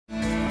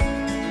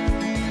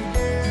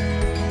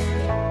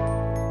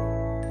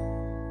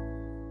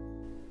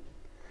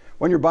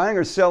When you're buying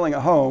or selling a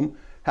home,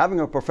 having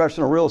a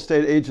professional real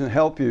estate agent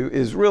help you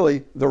is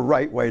really the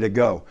right way to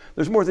go.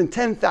 There's more than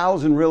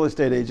 10,000 real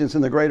estate agents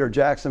in the greater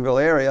Jacksonville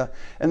area,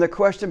 and the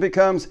question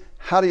becomes,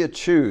 how do you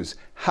choose?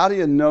 How do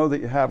you know that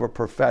you have a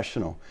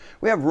professional?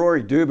 We have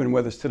Rory Dubin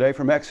with us today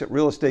from Exit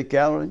Real Estate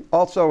Gallery,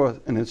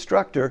 also an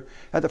instructor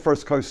at the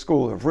First Coast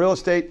School of Real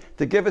Estate,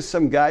 to give us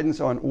some guidance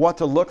on what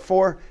to look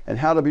for and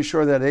how to be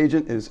sure that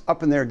agent is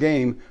up in their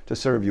game to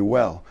serve you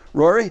well.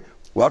 Rory,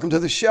 welcome to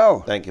the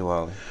show. Thank you,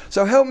 Wally.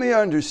 So help me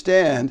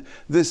understand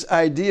this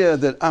idea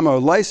that I'm a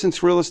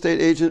licensed real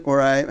estate agent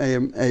or I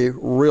am a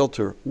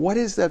realtor. What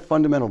is that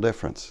fundamental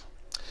difference?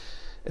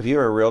 If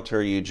you're a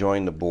realtor, you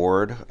join the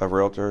board of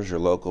realtors, your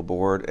local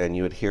board, and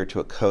you adhere to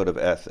a code of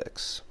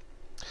ethics.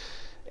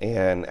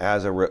 And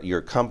as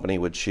your company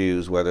would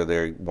choose whether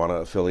they want to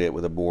affiliate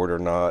with a board or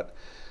not,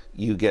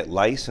 you get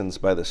licensed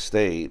by the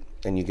state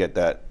and you get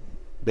that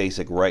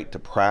basic right to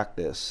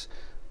practice.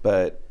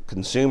 But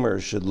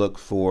consumers should look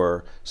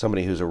for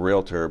somebody who's a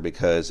realtor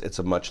because it's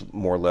a much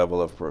more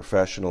level of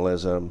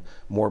professionalism,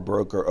 more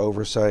broker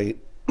oversight,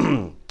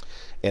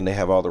 and they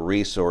have all the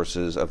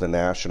resources of the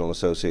National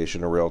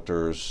Association of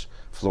Realtors,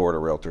 Florida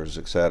Realtors,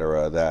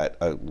 etc., that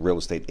a real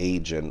estate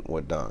agent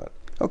would not.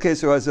 Okay,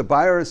 so as a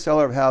buyer or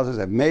seller of houses,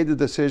 I've made the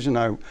decision,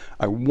 I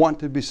want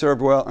to be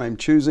served well, I'm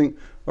choosing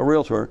a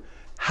realtor.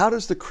 How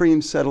does the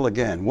cream settle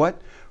again?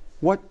 What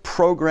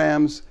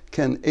programs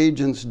can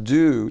agents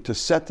do to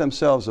set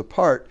themselves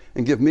apart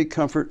and give me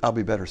comfort I'll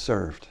be better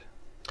served?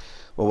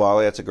 Well,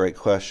 Wally, that's a great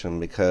question,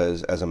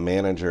 because as a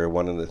manager,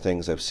 one of the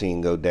things I've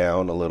seen go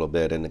down a little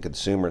bit, and the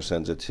consumer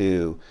sends it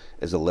too,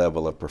 is a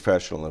level of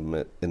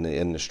professionalism in the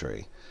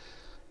industry.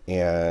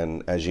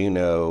 And as you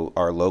know,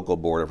 our local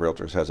board of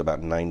realtors has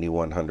about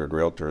 9,100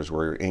 realtors.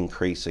 We're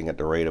increasing at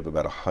the rate of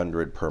about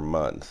 100 per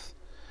month.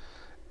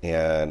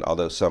 And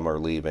although some are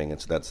leaving,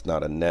 that's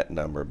not a net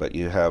number, but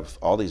you have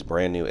all these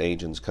brand new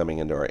agents coming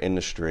into our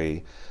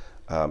industry.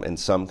 In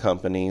some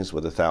companies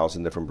with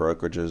 1,000 different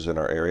brokerages in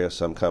our area,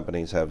 some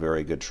companies have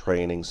very good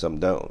training, some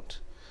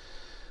don't.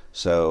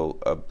 So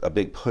a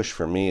big push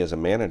for me as a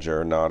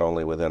manager, not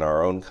only within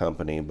our own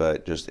company,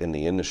 but just in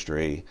the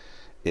industry,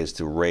 is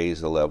to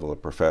raise the level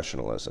of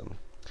professionalism.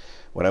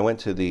 When I went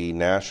to the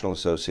National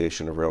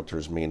Association of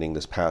Realtors meeting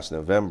this past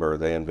November,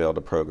 they unveiled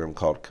a program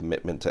called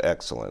Commitment to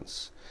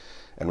Excellence.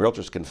 And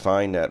realtors can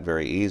find that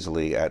very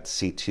easily at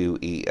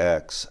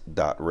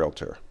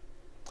c2ex.realtor.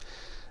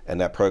 And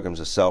that program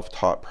is a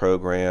self-taught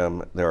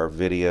program. There are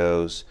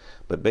videos,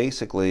 but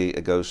basically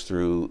it goes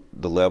through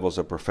the levels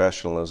of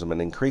professionalism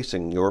and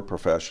increasing your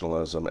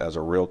professionalism as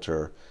a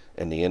realtor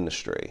in the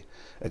industry.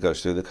 It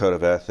goes through the code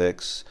of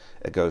ethics.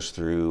 It goes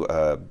through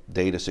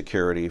data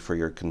security for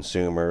your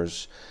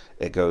consumers.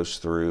 It goes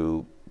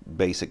through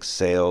basic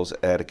sales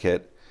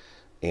etiquette.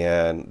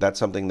 And that's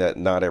something that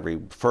not every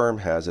firm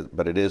has it,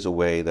 but it is a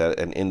way that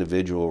an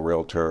individual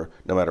realtor,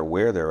 no matter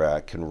where they're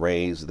at, can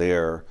raise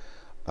their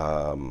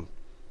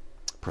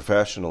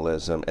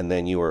professionalism, and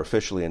then you are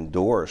officially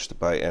endorsed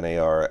by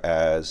NAR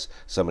as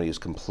somebody who's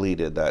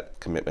completed that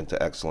Commitment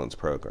to Excellence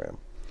program.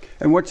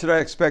 And what should I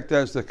expect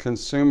as the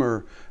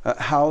consumer?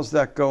 How's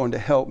that going to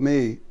help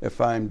me if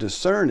I'm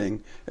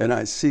discerning and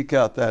I seek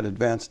out that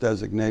advanced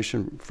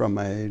designation from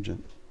my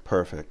agent?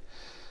 Perfect.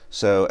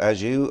 So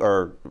as you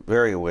are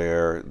very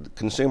aware,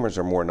 consumers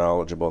are more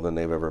knowledgeable than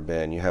they've ever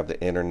been. You have the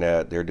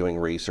internet, they're doing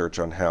research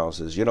on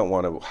houses. You don't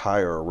want to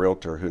hire a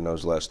realtor who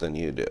knows less than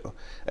you do.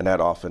 And that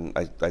often,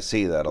 I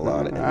see that a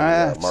lot in the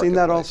I've seen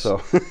that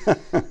also.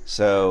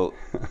 So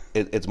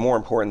it's more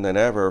important than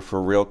ever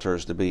for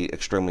realtors to be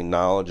extremely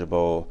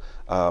knowledgeable,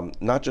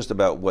 not just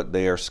about what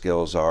their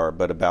skills are,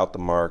 but about the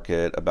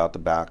market, about the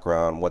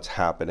background, what's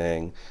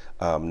happening,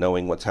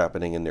 knowing what's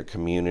happening in their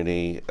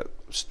community.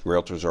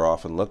 Realtors are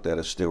often looked at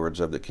as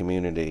stewards of the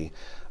community.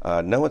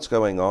 Know what's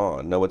going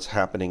on, know what's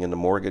happening in the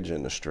mortgage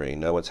industry,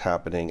 know what's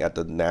happening at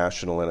the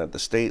national and at the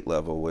state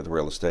level with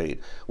real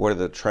estate. What are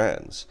the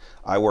trends?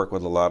 I work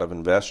with a lot of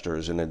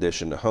investors in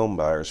addition to home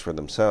buyers for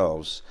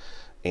themselves,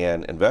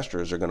 and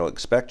investors are going to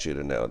expect you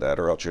to know that,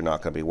 or else you're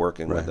not going to be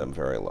working with them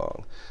very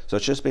long. So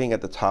it's just being at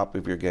the top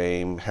of your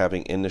game,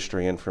 having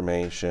industry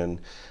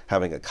information,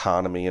 having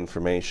economy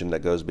information that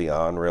goes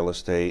beyond real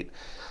estate,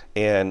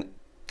 and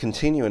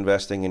continue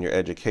investing in your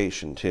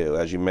education too.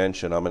 As you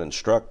mentioned, I'm an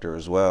instructor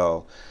as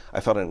well.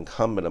 I felt it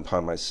incumbent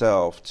upon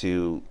myself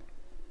to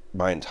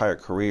my entire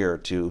career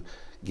to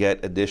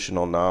get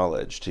additional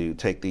knowledge, to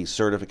take these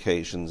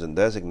certifications and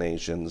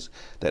designations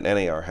that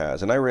NAR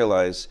has. And I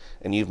realize,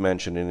 and you've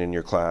mentioned it in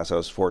your class, I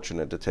was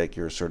fortunate to take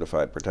your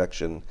Certified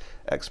Protection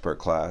Expert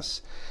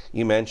class.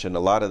 You mentioned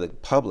a lot of the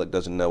public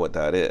doesn't know what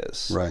that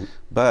is. Right.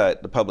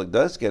 But the public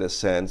does get a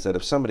sense that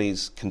if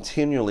somebody's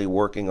continually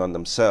working on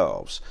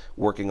themselves,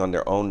 working on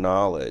their own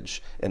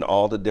knowledge in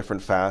all the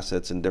different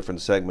facets and different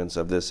segments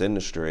of this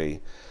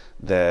industry,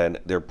 then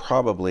they're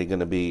probably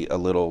going to be a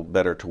little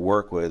better to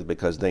work with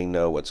because they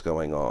know what's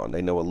going on.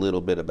 They know a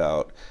little bit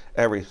about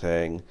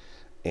everything,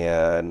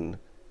 and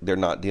they're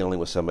not dealing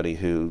with somebody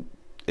who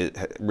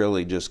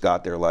really just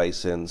got their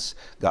license,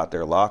 got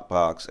their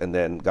lockbox, and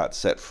then got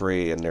set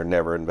free, and they're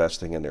never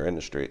investing in their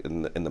industry,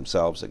 in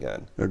themselves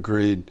again.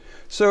 Agreed.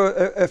 So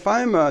if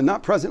I'm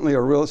not presently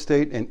a real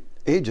estate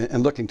agent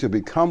and looking to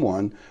become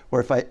one, or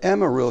if I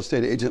am a real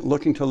estate agent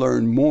looking to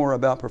learn more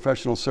about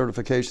professional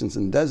certifications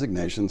and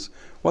designations,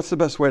 what's the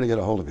best way to get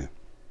a hold of you?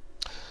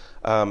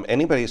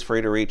 Anybody's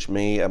free to reach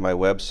me at my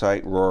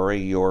website,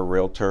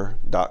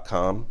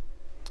 roryyourrealtor.com.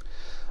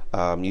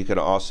 You can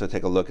also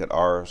take a look at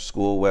our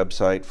school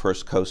website,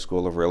 First Coast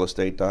School of Real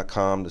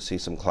Estate.com, to see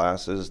some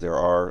classes. There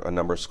are a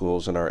number of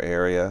schools in our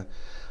area.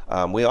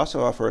 We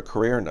also offer a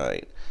career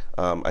night.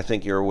 I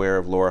think you're aware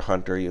of Laura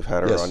Hunter. You've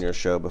had her Yes. on your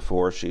show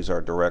before. She's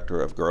our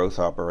Director of Growth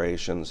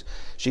Operations.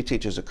 She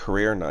teaches a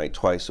career night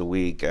twice a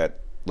week at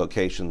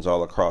locations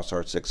all across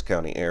our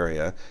 6-county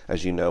area.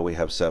 As you know, we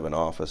have 7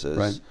 offices.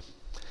 Right.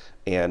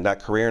 And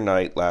that career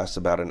night lasts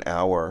about an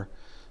hour.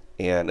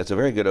 And it's a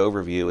very good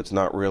overview. It's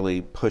not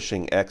really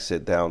pushing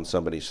exit down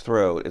somebody's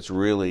throat. It's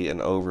really an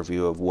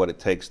overview of what it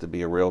takes to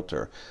be a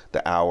realtor,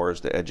 the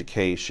hours, the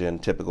education,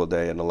 typical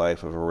day in the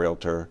life of a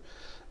realtor.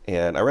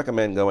 And I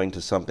recommend going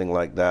to something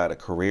like that, a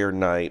career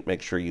night.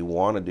 Make sure you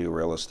want to do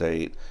real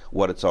estate,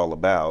 what it's all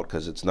about,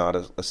 because it's not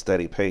a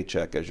steady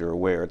paycheck, as you're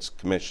aware. It's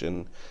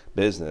commission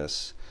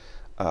business.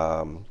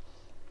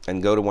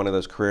 And go to one of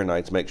those career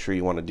nights, make sure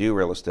you want to do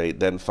real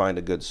estate, then find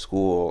a good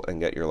school and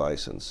get your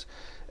license.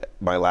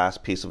 My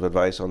last piece of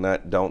advice on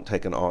that, don't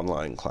take an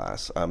online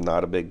class. I'm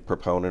not a big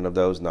proponent of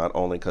those, not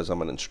only because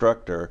I'm an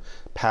instructor.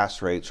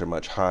 Pass rates are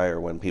much higher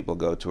when people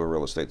go to a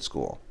real estate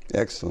school.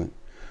 Excellent.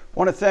 I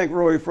want to thank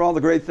Rory for all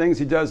the great things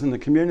he does in the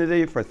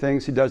community, for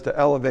things he does to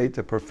elevate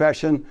the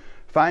profession.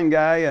 Fine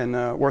guy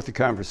and worth a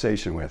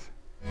conversation with.